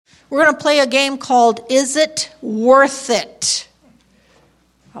we're going to play a game called Is It Worth It?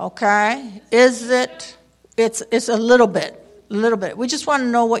 Okay? Is it? It's a little bit. We just want to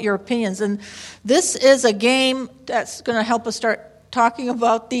know what your opinions. And this is a game that's going to help us start talking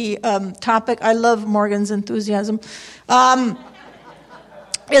about the topic. I love Morgan's enthusiasm.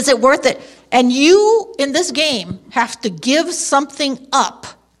 Is it worth it? And you, in this game, have to give something up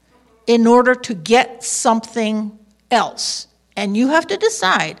in order to get something else. And you have to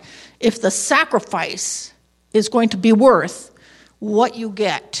decide if the sacrifice is going to be worth what you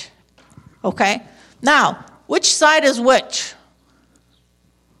get. Okay? Now, which side is which?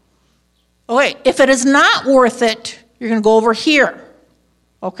 Okay, if it is not worth it, you're going to go over here.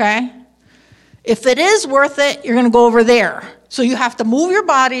 Okay? If it is worth it, you're going to go over there. So you have to move your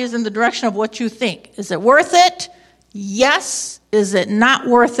bodies in the direction of what you think. Is it worth it? Yes. Is it not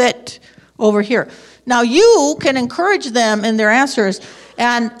worth it? Over here. Now you can encourage them in their answers.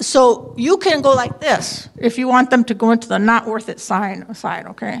 And so you can go like this if you want them to go into the not worth it side,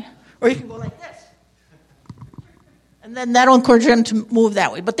 okay? Or you can go like this. And then that'll encourage them to move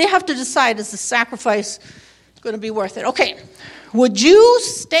that way. But they have to decide, is the sacrifice going to be worth it? Okay. Would you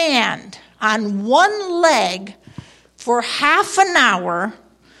stand on one leg for half an hour,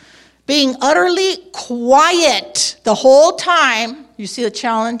 being utterly quiet the whole time? You see the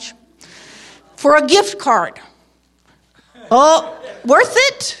challenge? For a gift card. Oh, worth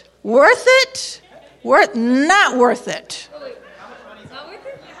it? Worth it? Not worth it.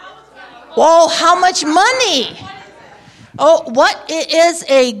 Well, how much money? Oh, what is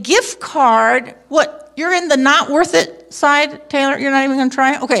a gift card? What, you're in the not worth it side, Taylor? You're not even going to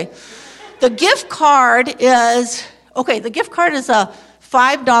try? Okay. The gift card is a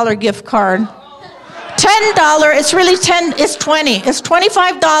 $5 gift card. $10, it's really 10, it's 20. It's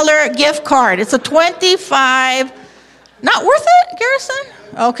 $25 gift card. It's a 25. Not worth it, Garrison?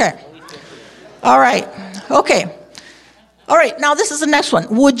 Okay. All right. Okay. All right, now this is the next one.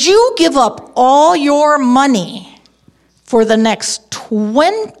 Would you give up all your money for the next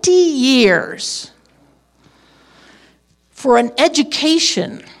 20 years for an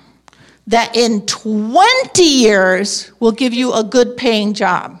education that in 20 years will give you a good paying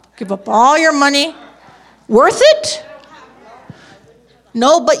job? Give up all your money. Worth it?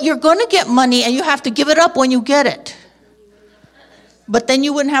 No, but you're going to get money and you have to give it up when you get it. But then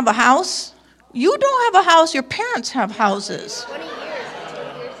you wouldn't have a house. You don't have a house. Your parents have houses.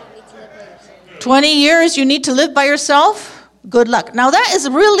 20 years you need to live by yourself? Good luck. Now that is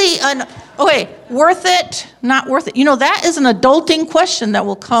really worth it, not worth it. You know, that is an adulting question that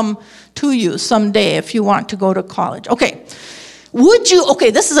will come to you someday if you want to go to college. Okay.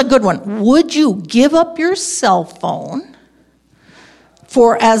 This is a good one. Would you give up your cell phone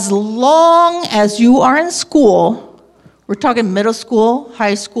for as long as you are in school? We're talking middle school,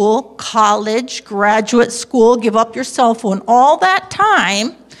 high school, college, graduate school. Give up your cell phone all that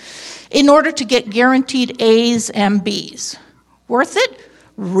time in order to get guaranteed A's and B's. Worth it?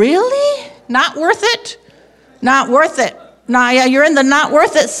 Really? Not worth it? Not worth it. Naya, you're in the not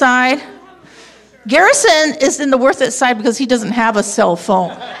worth it side. Garrison is in the worth it side because he doesn't have a cell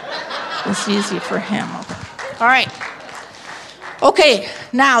phone. It's easy for him. Okay. All right. Okay,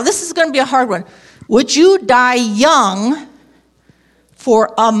 now this is going to be a hard one. Would you die young for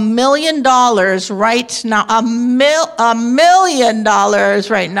 $1 million right now? $1 million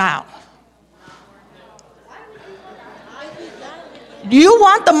right now. Do you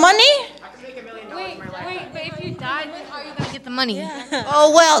want the money? Wait, but if you died, then how are you going to get the money? Yeah.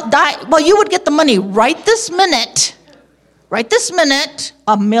 Well, you would get the money right this minute,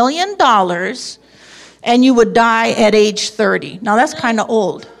 $1 million, and you would die at age 30. Now, that's kind of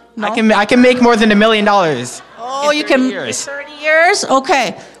old. No? I can make more than $1 million. Oh, you can in 30 years?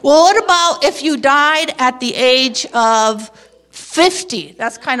 Okay. Well, what about if you died at the age of 50?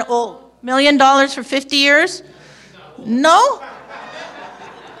 That's kind of old. $1 million for 50 years? No?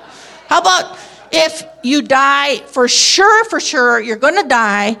 How about if you die for sure, you're going to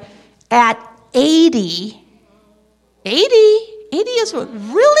die at 80. 80 is really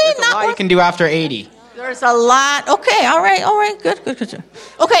There's not a lot you can do after 80. There's a lot. Okay, all right, good.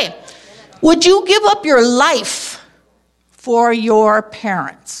 Okay, would you give up your life for your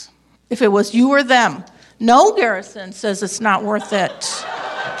parents if it was you or them? No, Garrison says it's not worth it.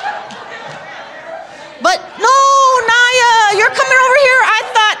 But no, Naya, you're coming over here. I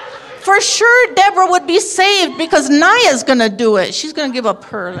thought for sure Deborah would be saved because Naya's going to do it. She's going to give up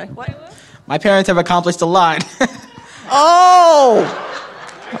her. Like, what? My parents have accomplished a lot.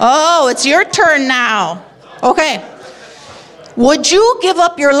 Oh, it's your turn now. Okay. Would you give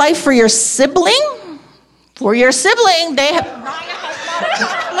up your life for your sibling? For your sibling, they have...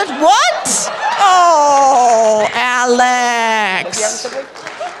 What? Oh, Alex.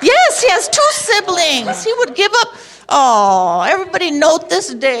 Yes, he has 2 siblings. He would give up. Oh, everybody note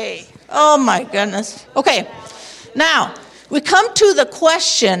this day. Oh, my goodness. Okay, now we come to the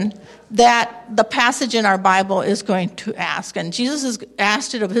question that the passage in our Bible is going to ask. And Jesus has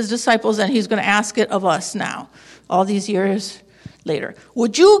asked it of his disciples, and he's going to ask it of us now, all these years later.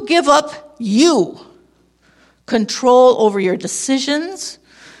 Would you give up control over your decisions,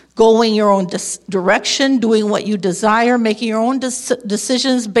 going your own direction, doing what you desire, making your own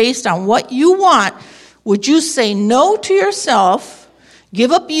decisions based on what you want? Would you say no to yourself,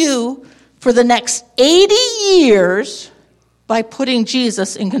 give up you for the next 80 years by putting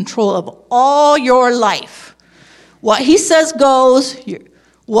Jesus in control of all your life? What he says goes.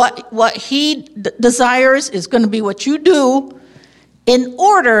 What he desires is going to be what you do in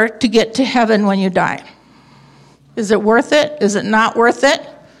order to get to heaven when you die. Is it worth it? Is it not worth it?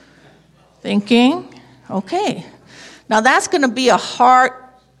 Thinking? Okay. Now that's going to be a hard...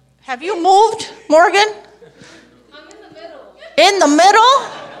 Have you moved, Morgan? I'm in the middle. In the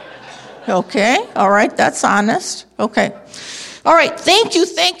middle? Okay. All right. That's honest. Okay. All right. Thank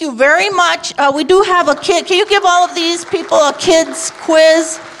you very much. We do have a kid. Can you give all of these people a kid's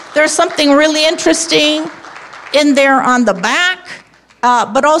quiz? There's something really interesting in there on the back,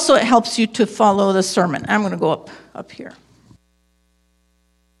 but also it helps you to follow the sermon. I'm going to go up here.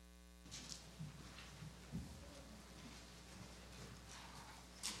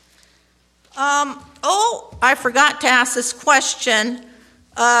 I forgot to ask this question.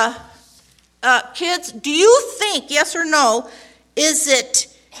 Kids, do you think, yes or no, is it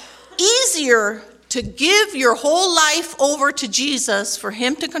easier to give your whole life over to Jesus for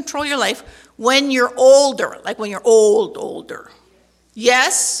him to control your life when you're older, like when you're older?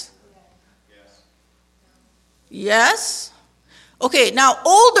 Yes? Yes? Okay, now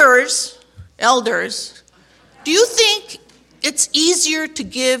elders, do you think it's easier to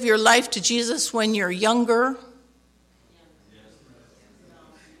give your life to Jesus when you're younger?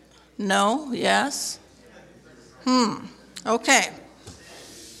 No? Yes? Okay.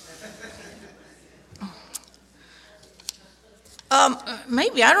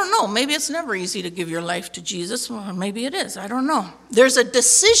 Maybe, I don't know. Maybe it's never easy to give your life to Jesus. Or maybe it is. I don't know. There's a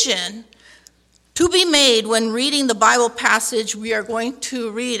decision to be made when reading the Bible passage we are going to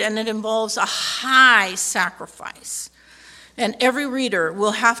read, and it involves a high sacrifice. And every reader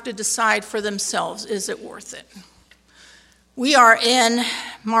will have to decide for themselves, is it worth it? We are in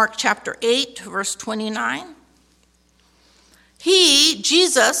Mark chapter 8, verse 29.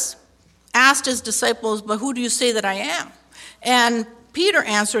 Jesus, asked his disciples, but who do you say that I am? And Peter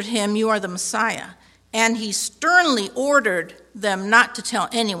answered him, you are the Messiah. And he sternly ordered them not to tell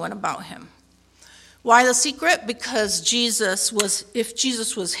anyone about him. Why the secret? Because if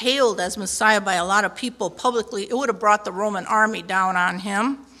Jesus was hailed as Messiah by a lot of people publicly, it would have brought the Roman army down on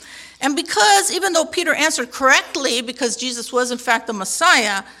him. And because, even though Peter answered correctly, because Jesus was in fact the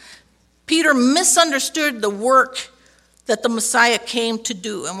Messiah, Peter misunderstood the work that the Messiah came to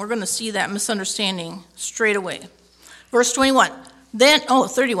do. And we're going to see that misunderstanding straight away. Verse 31.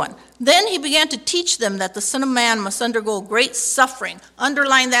 31. Then he began to teach them that the Son of Man must undergo great suffering.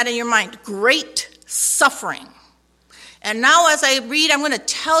 Underline that in your mind. Great suffering. And now as I read, I'm going to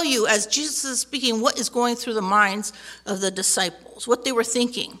tell you, as Jesus is speaking, what is going through the minds of the disciples, what they were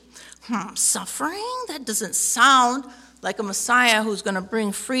thinking. Suffering? That doesn't sound like a Messiah who's going to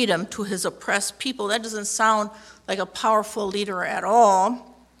bring freedom to his oppressed people. That doesn't sound like a powerful leader at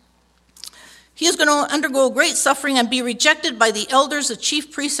all. He is going to undergo great suffering and be rejected by the elders, the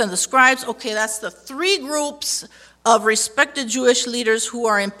chief priests, and the scribes. Okay, that's the 3 groups of respected Jewish leaders who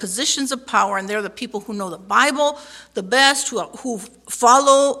are in positions of power, and they're the people who know the Bible the best, who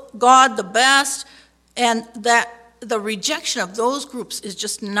follow God the best, and that the rejection of those groups is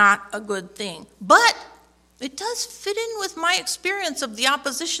just not a good thing. But it does fit in with my experience of the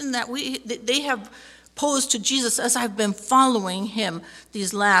opposition that they have posed to Jesus as I've been following him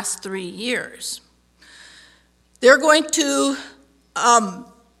these last 3 years. They're going to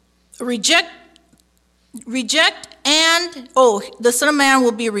reject and, the Son of Man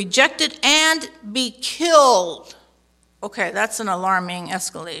will be rejected and be killed. Okay, that's an alarming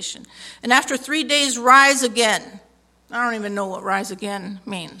escalation. And after 3 days, rise again. I don't even know what rise again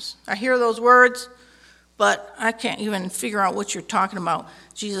means. I hear those words, but I can't even figure out what you're talking about.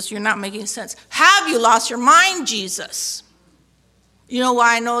 Jesus, you're not making sense. Have you lost your mind, Jesus? You know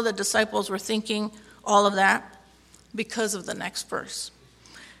why I know the disciples were thinking all of that? Because of the next verse.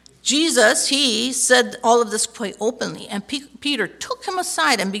 Jesus, he said all of this quite openly, and Peter took him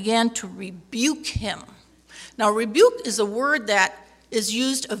aside and began to rebuke him. Now, rebuke is a word that is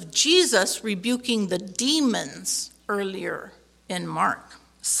used of Jesus rebuking the demons earlier in Mark,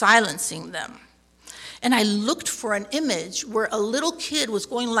 silencing them. And I looked for an image where a little kid was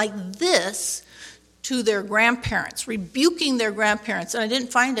going like this to their grandparents, rebuking their grandparents, and I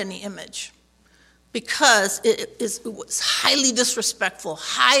didn't find any image because it was highly disrespectful,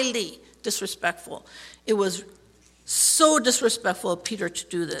 highly disrespectful. It was so disrespectful of Peter to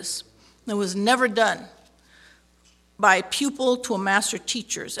do this. It was never done by pupil to a master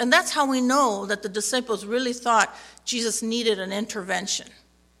teachers. And that's how we know that the disciples really thought Jesus needed an intervention,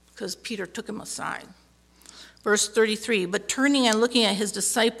 because Peter took him aside. Verse 33, but turning and looking at his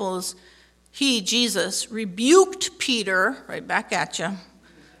disciples, he, Jesus, rebuked Peter, right back at you,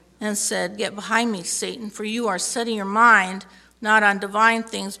 and said, get behind me, Satan, for you are setting your mind not on divine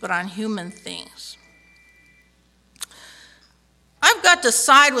things, but on human things. I've got to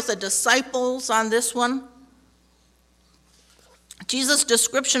side with the disciples on this one. Jesus'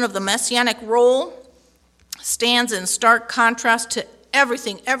 description of the messianic role stands in stark contrast to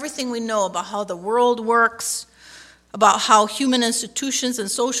everything we know about how the world works, about how human institutions and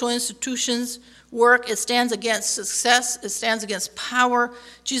social institutions work. It stands against success. It stands against power.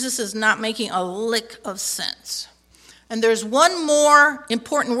 Jesus is not making a lick of sense. And there's one more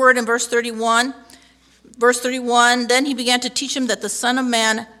important word in verse 31. Verse 31, then he began to teach him that the Son of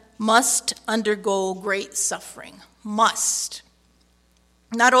Man must undergo great suffering. Must.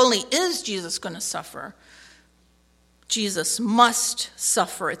 Not only is Jesus going to suffer, Jesus must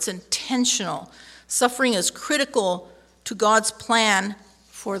suffer. It's intentional. Suffering is critical to God's plan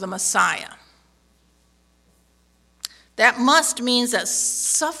for the Messiah. That must means that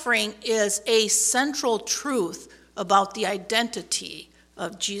suffering is a central truth about the identity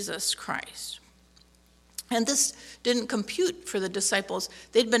of Jesus Christ. And this didn't compute for the disciples.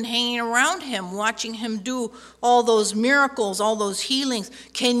 They'd been hanging around him, watching him do all those miracles, all those healings.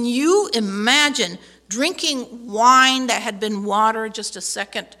 Can you imagine drinking wine that had been water just a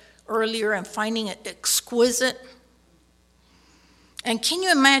second earlier and finding it exquisite? And can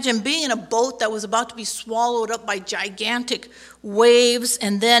you imagine being in a boat that was about to be swallowed up by gigantic waves,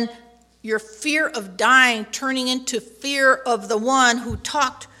 and then your fear of dying turning into fear of the one who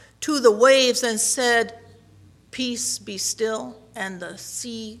talked to the waves and said, peace, be still, and the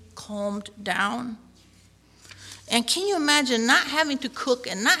sea calmed down? And can you imagine not having to cook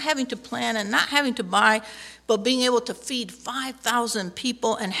and not having to plan and not having to buy, but being able to feed 5,000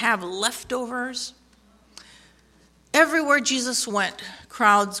 people and have leftovers? Everywhere Jesus went,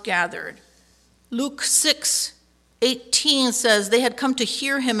 crowds gathered. Luke 6:18 says, they had come to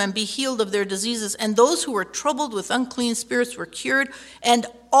hear him and be healed of their diseases, and those who were troubled with unclean spirits were cured, and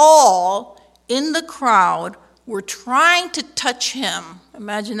all in the crowd were trying to touch him.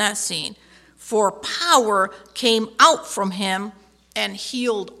 Imagine that scene. For power came out from him and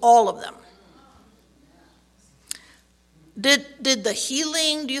healed all of them. Did the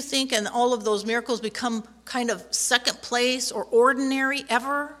healing, do you think, and all of those miracles become kind of second place or ordinary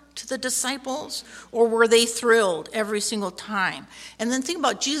ever to the disciples? Or were they thrilled every single time? And then think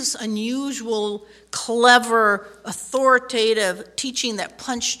about Jesus' unusual, clever, authoritative teaching that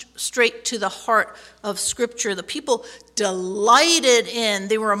punched straight to the heart of Scripture. The people delighted in,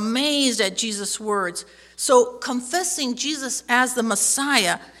 they were amazed at Jesus' words. So confessing Jesus as the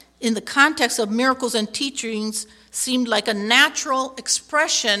Messiah in the context of miracles and teachings seemed like a natural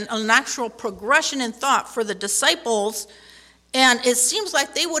expression, a natural progression in thought for the disciples. And it seems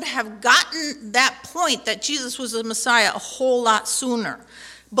like they would have gotten that point that Jesus was the Messiah a whole lot sooner.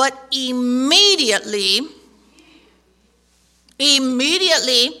 But immediately,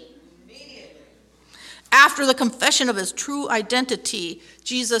 after the confession of his true identity,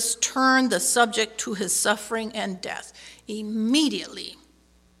 Jesus turned the subject to his suffering and death. Immediately.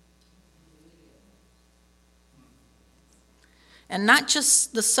 And not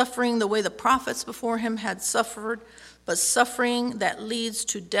just the suffering the way the prophets before him had suffered, but suffering that leads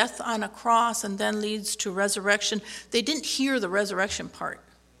to death on a cross and then leads to resurrection. They didn't hear the resurrection part.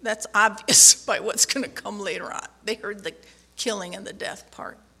 That's obvious by what's going to come later on. They heard the killing and the death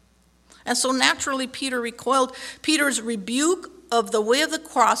part. And so naturally Peter recoiled. Peter's rebuke of the way of the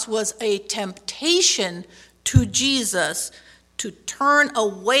cross was a temptation to Jesus to turn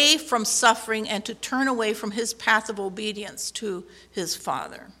away from suffering and to turn away from his path of obedience to his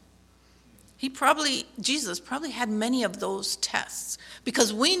Father. Jesus probably had many of those tests,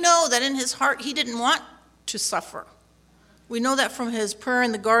 because we know that in his heart he didn't want to suffer. We know that from his prayer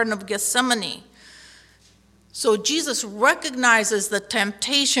in the Garden of Gethsemane. So Jesus recognizes the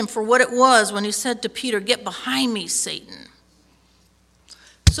temptation for what it was when he said to Peter, "Get behind me, Satan."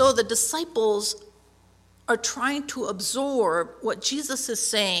 So the disciples are trying to absorb what Jesus is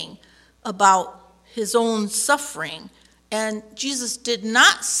saying about his own suffering. And Jesus did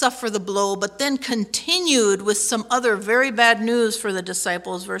not suffer the blow, but then continued with some other very bad news for the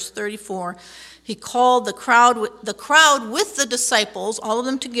disciples. Verse 34, he called the crowd with the disciples, all of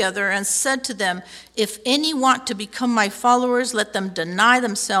them together, and said to them, if any want to become my followers, let them deny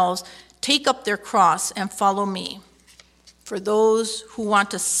themselves, take up their cross, and follow me. For those who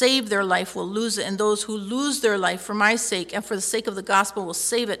want to save their life will lose it, and those who lose their life for my sake and for the sake of the gospel will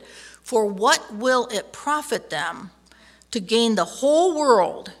save it. For what will it profit them to gain the whole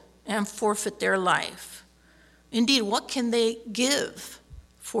world and forfeit their life? Indeed, what can they give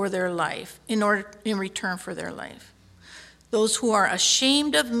for their life in return for their life? Those who are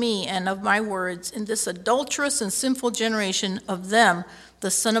ashamed of me and of my words in this adulterous and sinful generation, of them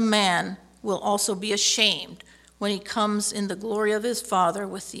the Son of Man will also be ashamed when he comes in the glory of his Father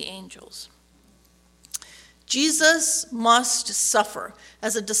with the angels. Jesus must suffer.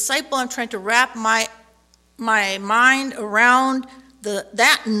 As a disciple, I'm trying to wrap my mind around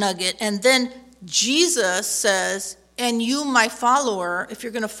that nugget, and then Jesus says, and you, my follower, if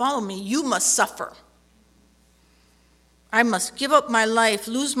you're going to follow me, you must suffer. I must give up my life,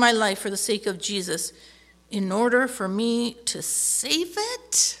 lose my life for the sake of Jesus in order for me to save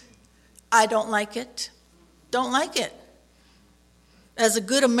it. I don't like it. Don't like it. As a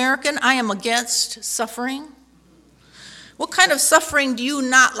good American, I am against suffering. What kind of suffering do you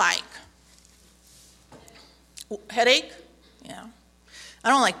not like? Headache? Yeah. I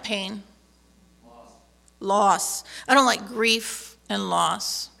don't like pain. Loss. I don't like grief and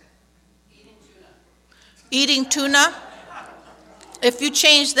loss. Eating tuna? If you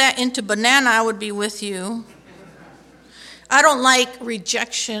change that into banana, I would be with you. I don't like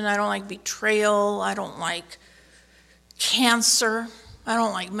rejection. I don't like betrayal. I don't like cancer. I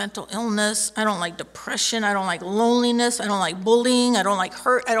don't like mental illness. I don't like depression. I don't like loneliness. I don't like bullying. I don't like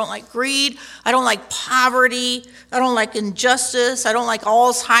hurt. I don't like greed. I don't like poverty. I don't like injustice. I don't like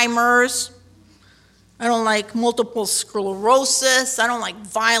Alzheimer's. I don't like multiple sclerosis. I don't like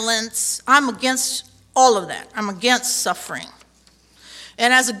violence. I'm against all of that. I'm against suffering.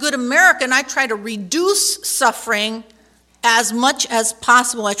 And as a good American, I try to reduce suffering as much as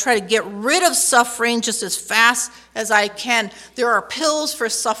possible. I try to get rid of suffering just as fast as I can. There are pills for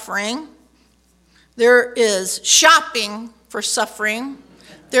suffering. There is shopping for suffering.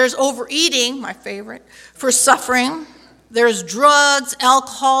 There's overeating, my favorite, for suffering. There's drugs,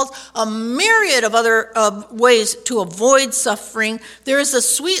 alcohol, a myriad of other ways to avoid suffering. There is a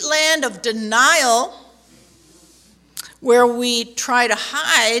sweet land of denial where we try to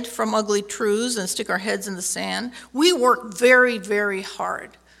hide from ugly truths and stick our heads in the sand. We work very, very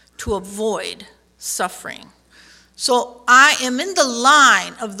hard to avoid suffering. So I am in the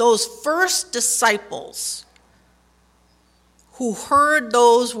line of those first disciples who heard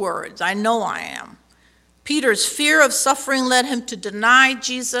those words. I know I am. Peter's fear of suffering led him to deny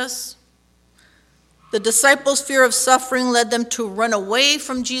Jesus. The disciples' fear of suffering led them to run away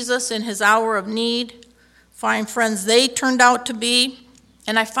from Jesus in his hour of need. Fine friends they turned out to be.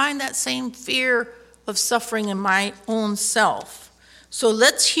 And I find that same fear of suffering in my own self. So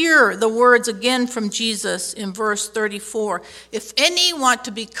let's hear the words again from Jesus in verse 34. If any want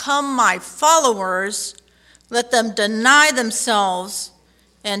to become my followers, let them deny themselves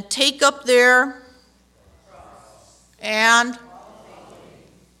and take up their and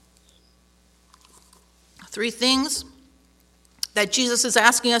three things that Jesus is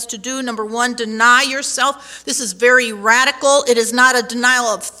asking us to do. Number one, deny yourself. This is very radical. It is not a denial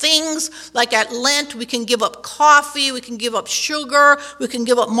of things. Like at Lent, we can give up coffee, we can give up sugar, we can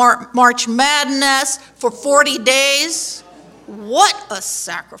give up March Madness for 40 days. What a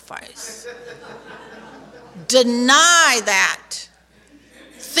sacrifice. Deny that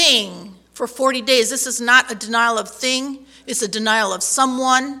thing for 40 days. This is not a denial of thing. It's a denial of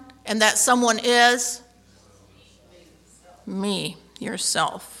someone, and that someone is me,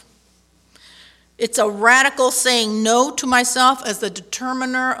 yourself. It's a radical saying no to myself as the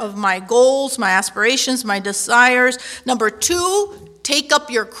determiner of my goals, my aspirations, my desires. Number two, take up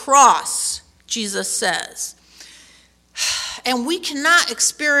your cross, Jesus says. And we cannot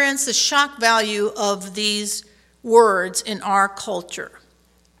experience the shock value of these words in our culture.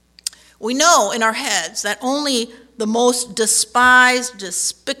 We know in our heads that only the most despised,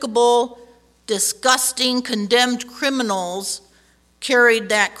 despicable, disgusting, condemned criminals carried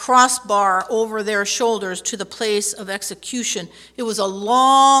that crossbar over their shoulders to the place of execution. It was a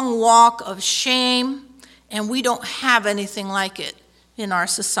long walk of shame, and we don't have anything like it in our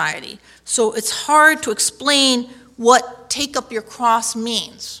society. So it's hard to explain what take up your cross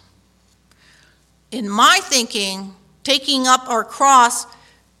means. in my thinking, taking up our cross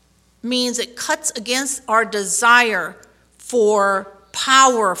means it cuts against our desire for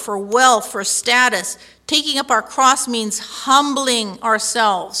power, for wealth, for status. Taking up our cross means humbling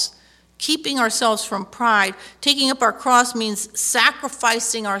ourselves, keeping ourselves from pride. Taking up our cross means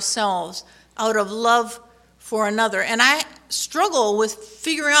sacrificing ourselves out of love for another. And I struggle with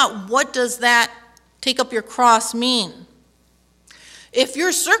figuring out, what does that take up your cross mean? If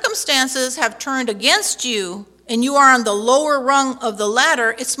your circumstances have turned against you and you are on the lower rung of the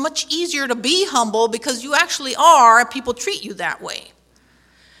ladder, it's much easier to be humble because you actually are, and people treat you that way.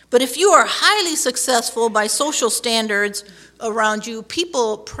 But if you are highly successful by social standards around you,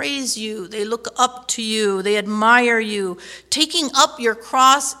 people praise you, they look up to you, they admire you. Taking up your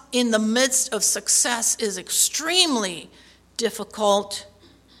cross in the midst of success is extremely difficult.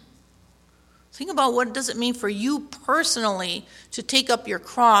 Think about, what does it mean for you personally to take up your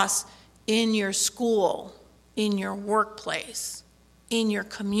cross in your school, in your workplace, in your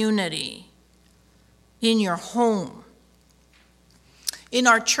community, in your home, in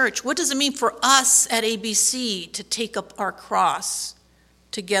our church. What does it mean for us at ABC to take up our cross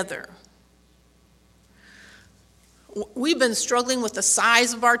together? We've been struggling with the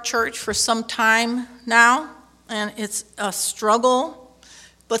size of our church for some time now, and it's a struggle.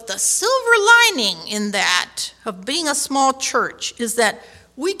 But the silver lining in that, of being a small church, is that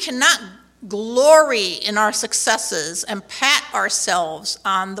we cannot glory in our successes and pat ourselves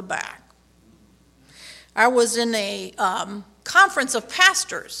on the back. I was in a conference of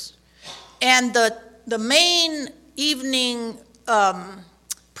pastors, and the main evening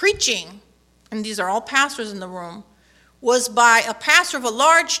preaching, and these are all pastors in the room, was by a pastor of a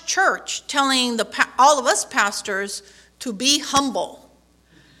large church telling all of us pastors to be humble.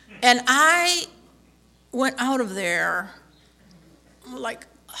 And I went out of there like,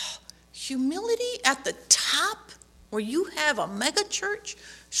 humility at the top, where you have a mega church,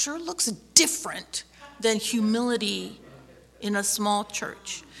 sure looks different than humility in a small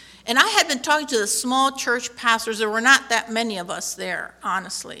church. And I had been talking to the small church pastors. There were not that many of us there,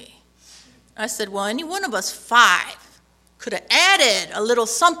 honestly. I said, well, any one of us 5 could have added a little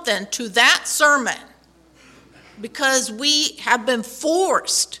something to that sermon, because we have been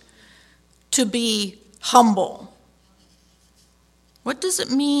forced to be humble. What does it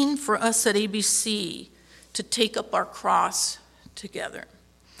mean for us at ABC to take up our cross together?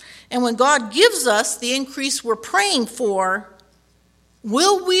 And when God gives us the increase we're praying for,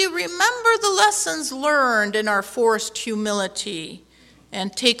 will we remember the lessons learned in our forced humility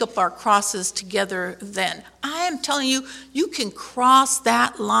and take up our crosses together then? I am telling you, you can cross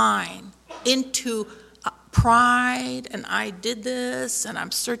that line into pride, and I did this, and I'm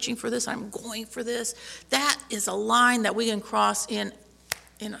searching for this, I'm going for this. That is a line that we can cross in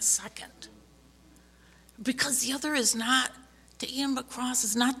a second. Because the other is not, taking up a cross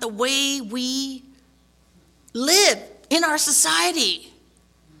is not the way we live in our society.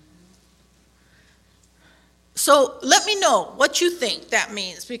 So let me know what you think that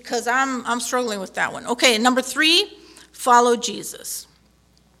means, because I'm struggling with that one. Okay, number 3, follow Jesus.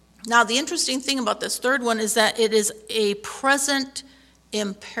 Now, the interesting thing about this third one is that it is a present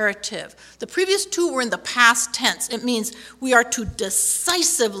imperative. The previous 2 were in the past tense. It means we are to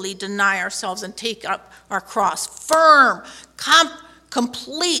decisively deny ourselves and take up our cross. Firm,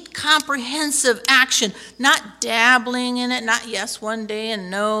 complete, comprehensive action. Not dabbling in it, not yes one day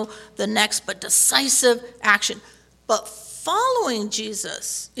and no the next, but decisive action. But following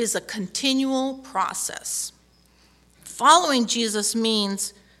Jesus is a continual process. Following Jesus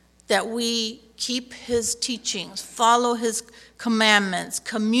means that we keep his teachings, follow his commandments,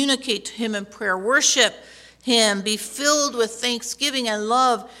 communicate to him in prayer, worship him, be filled with thanksgiving and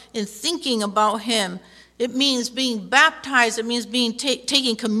love in thinking about him. It means being baptized. It means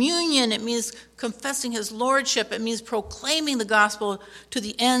taking communion. It means confessing his lordship. It means proclaiming the gospel to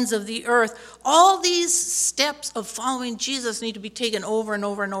the ends of the earth. All these steps of following Jesus need to be taken over and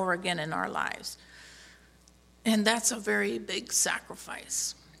over and over again in our lives. And that's a very big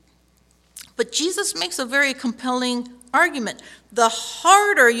sacrifice. But Jesus makes a very compelling argument. The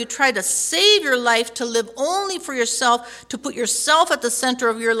harder you try to save your life, to live only for yourself, to put yourself at the center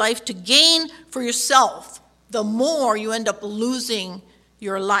of your life, to gain for yourself, the more you end up losing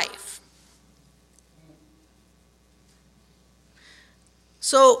your life.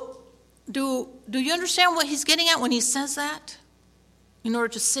 So, do you understand what he's getting at when he says that? In order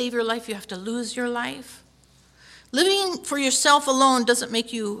to save your life, you have to lose your life. Living for yourself alone doesn't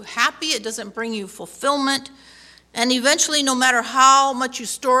make you happy. It doesn't bring you fulfillment. And eventually, no matter how much you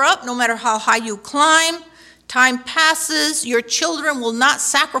store up, no matter how high you climb, Time passes, your children will not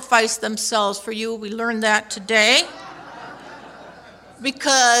sacrifice themselves for you. We learned that today.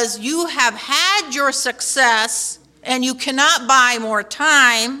 Because you have had your success and you cannot buy more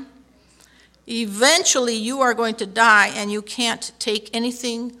time. Eventually you are going to die and you can't take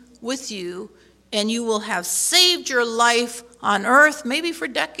anything with you, and you will have saved your life on earth, maybe for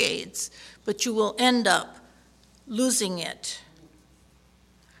decades, but you will end up losing it.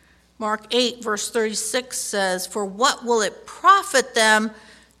 Mark 8, verse 36 says, "For what will it profit them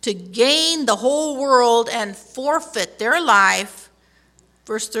to gain the whole world and forfeit their life?"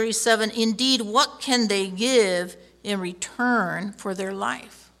 Verse 37, "Indeed, what can they give in return for their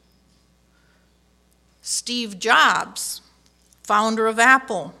life?" Steve Jobs, founder of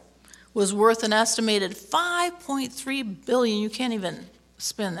Apple, was worth an estimated $5.3 billion. You can't even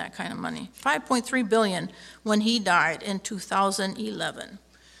spend that kind of money. $5.3 billion when he died in 2011.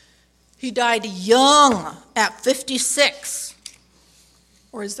 He died young at 56.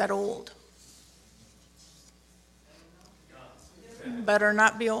 Or is that old? Better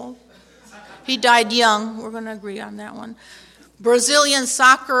not be old. He died young. We're going to agree on that one. Brazilian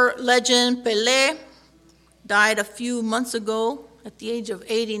soccer legend Pelé died a few months ago at the age of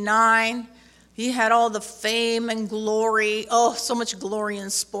 89. He had all the fame and glory. Oh, so much glory in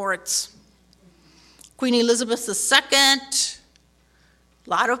sports. Queen Elizabeth II, a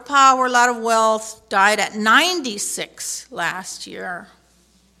lot of power, a lot of wealth, died at 96 last year.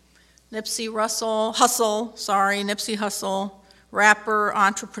 Nipsey Hussle, rapper,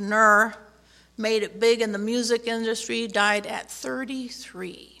 entrepreneur, made it big in the music industry, died at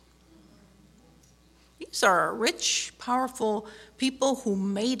 33. These are rich, powerful people who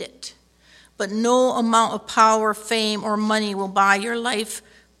made it. But no amount of power, fame, or money will buy your life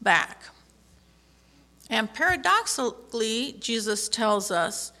back. And paradoxically, Jesus tells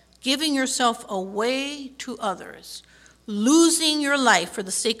us, giving yourself away to others, losing your life for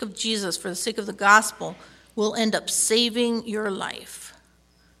the sake of Jesus, for the sake of the gospel, will end up saving your life.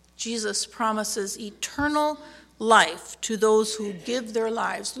 Jesus promises eternal life to those who give their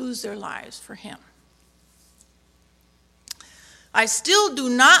lives, lose their lives for him. I still do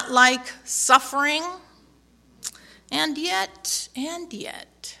not like suffering, and yet,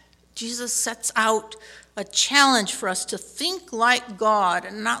 Jesus sets out a challenge for us to think like God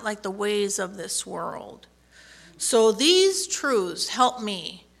and not like the ways of this world. So these truths help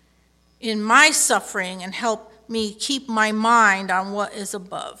me in my suffering and help me keep my mind on what is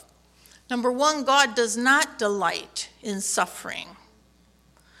above. Number one, God does not delight in suffering.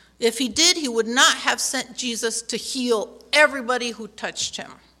 If he did, he would not have sent Jesus to heal everybody who touched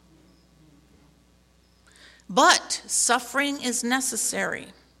him. But suffering is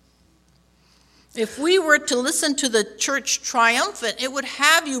necessary. If we were to listen to the church triumphant, it would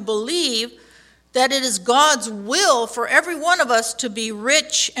have you believe that it is God's will for every one of us to be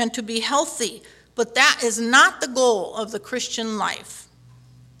rich and to be healthy. But that is not the goal of the Christian life.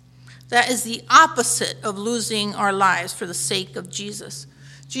 That is the opposite of losing our lives for the sake of Jesus.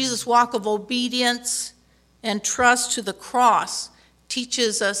 Jesus' walk of obedience and trust to the cross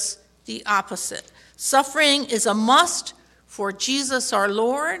teaches us the opposite. Suffering is a must for Jesus our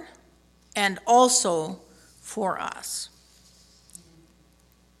Lord and also for us.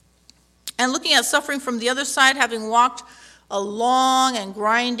 And looking at suffering from the other side, having walked a long and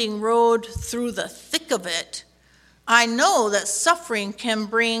grinding road through the thick of it, I know that suffering can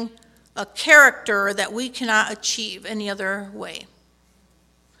bring a character that we cannot achieve any other way.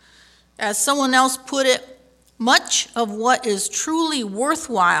 As someone else put it, much of what is truly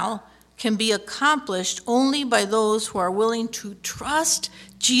worthwhile can be accomplished only by those who are willing to trust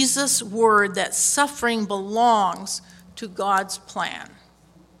Jesus' word that suffering belongs to God's plan.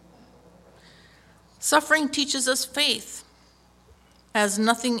 Suffering teaches us faith, as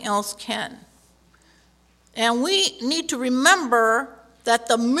nothing else can. And we need to remember that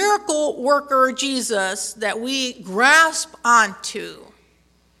the miracle worker Jesus that we grasp onto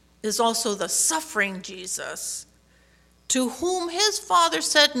is also the suffering Jesus, to whom his Father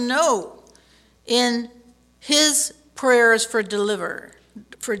said no in his prayers for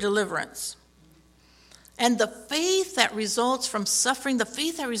deliverance. And the faith that results from suffering, the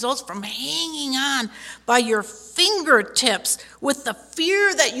faith that results from hanging on by your fingertips with the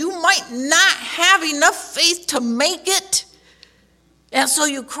fear that you might not have enough faith to make it. And so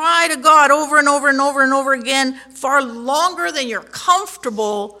you cry to God over and over and over and over again, far longer than you're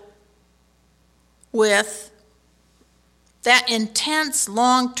comfortable with. That intense,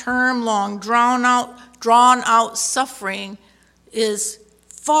 long-term, drawn out suffering is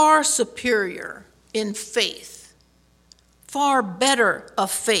far superior in faith, far better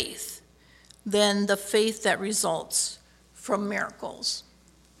of faith than the faith that results from miracles.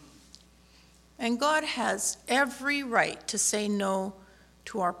 And God has every right to say no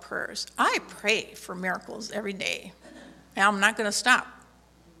to our prayers. I pray for miracles every day, and I'm not going to stop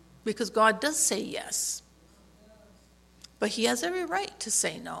because God does say yes. But he has every right to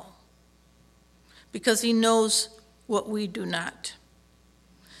say no because he knows what we do not.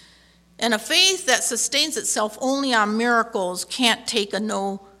 And a faith that sustains itself only on miracles can't take a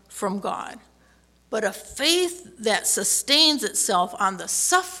no from God. But a faith that sustains itself on the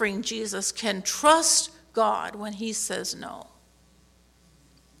suffering Jesus can trust God when he says no.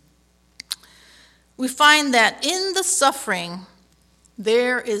 We find that in the suffering,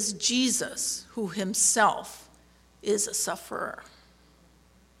 there is Jesus who himself is a sufferer.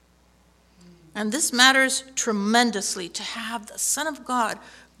 And this matters tremendously, to have the Son of God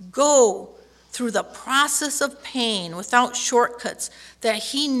go through the process of pain without shortcuts, that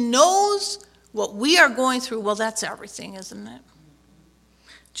he knows what we are going through. Well, that's everything, isn't it?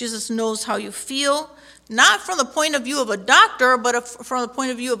 Jesus knows how you feel, not from the point of view of a doctor, but from the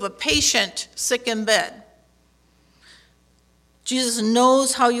point of view of a patient sick in bed. Jesus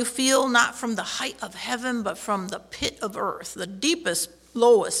knows how you feel, not from the height of heaven, but from the pit of earth, the deepest,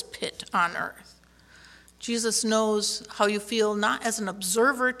 lowest pit on earth. Jesus knows how you feel, not as an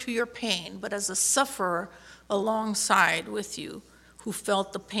observer to your pain, but as a sufferer alongside with you who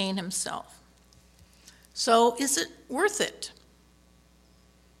felt the pain himself. So is it worth it?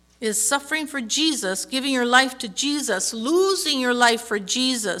 Is suffering for Jesus, giving your life to Jesus, losing your life for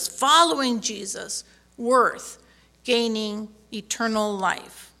Jesus, following Jesus, worth gaining eternal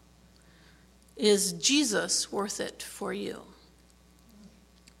life? Is Jesus worth it for you?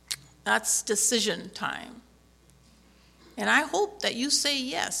 That's decision time. And I hope that you say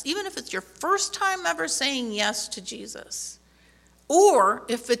yes, even if it's your first time ever saying yes to Jesus. Or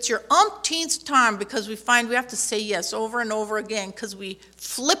if it's your umpteenth time, because we find we have to say yes over and over again because we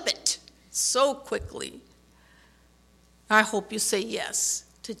flip it so quickly. I hope you say yes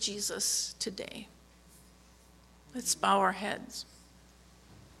to Jesus today. Let's bow our heads.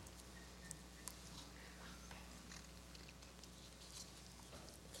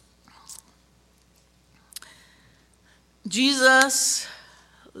 Jesus,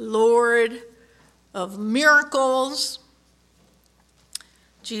 Lord of miracles,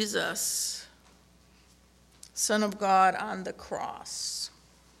 Jesus, Son of God on the cross.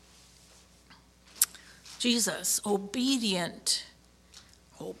 Jesus, obedient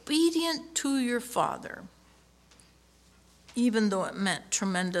to your Father, even though it meant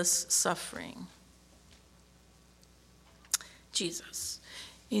tremendous suffering. Jesus,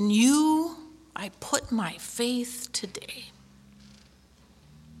 in you I put my faith today.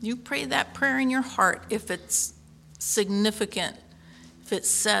 You pray that prayer in your heart if it's significant, if it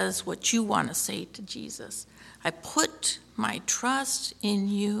says what you want to say to Jesus. I put my trust in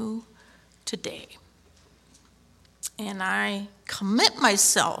you today. And I commit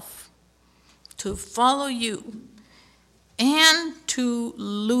myself to follow you and to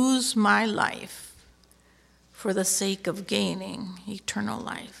lose my life for the sake of gaining eternal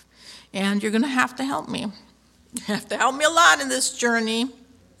life. And you're going to have to help me. You have to help me a lot in this journey.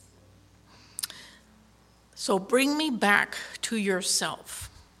 So bring me back to yourself.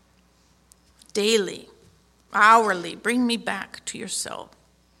 Daily, hourly, bring me back to yourself.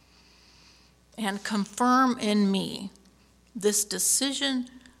 And confirm in me this decision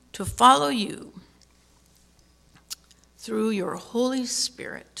to follow you through your Holy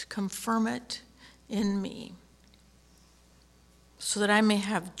Spirit. Confirm it in me so that I may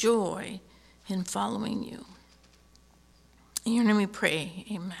have joy in following you. In your name we pray,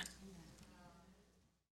 amen.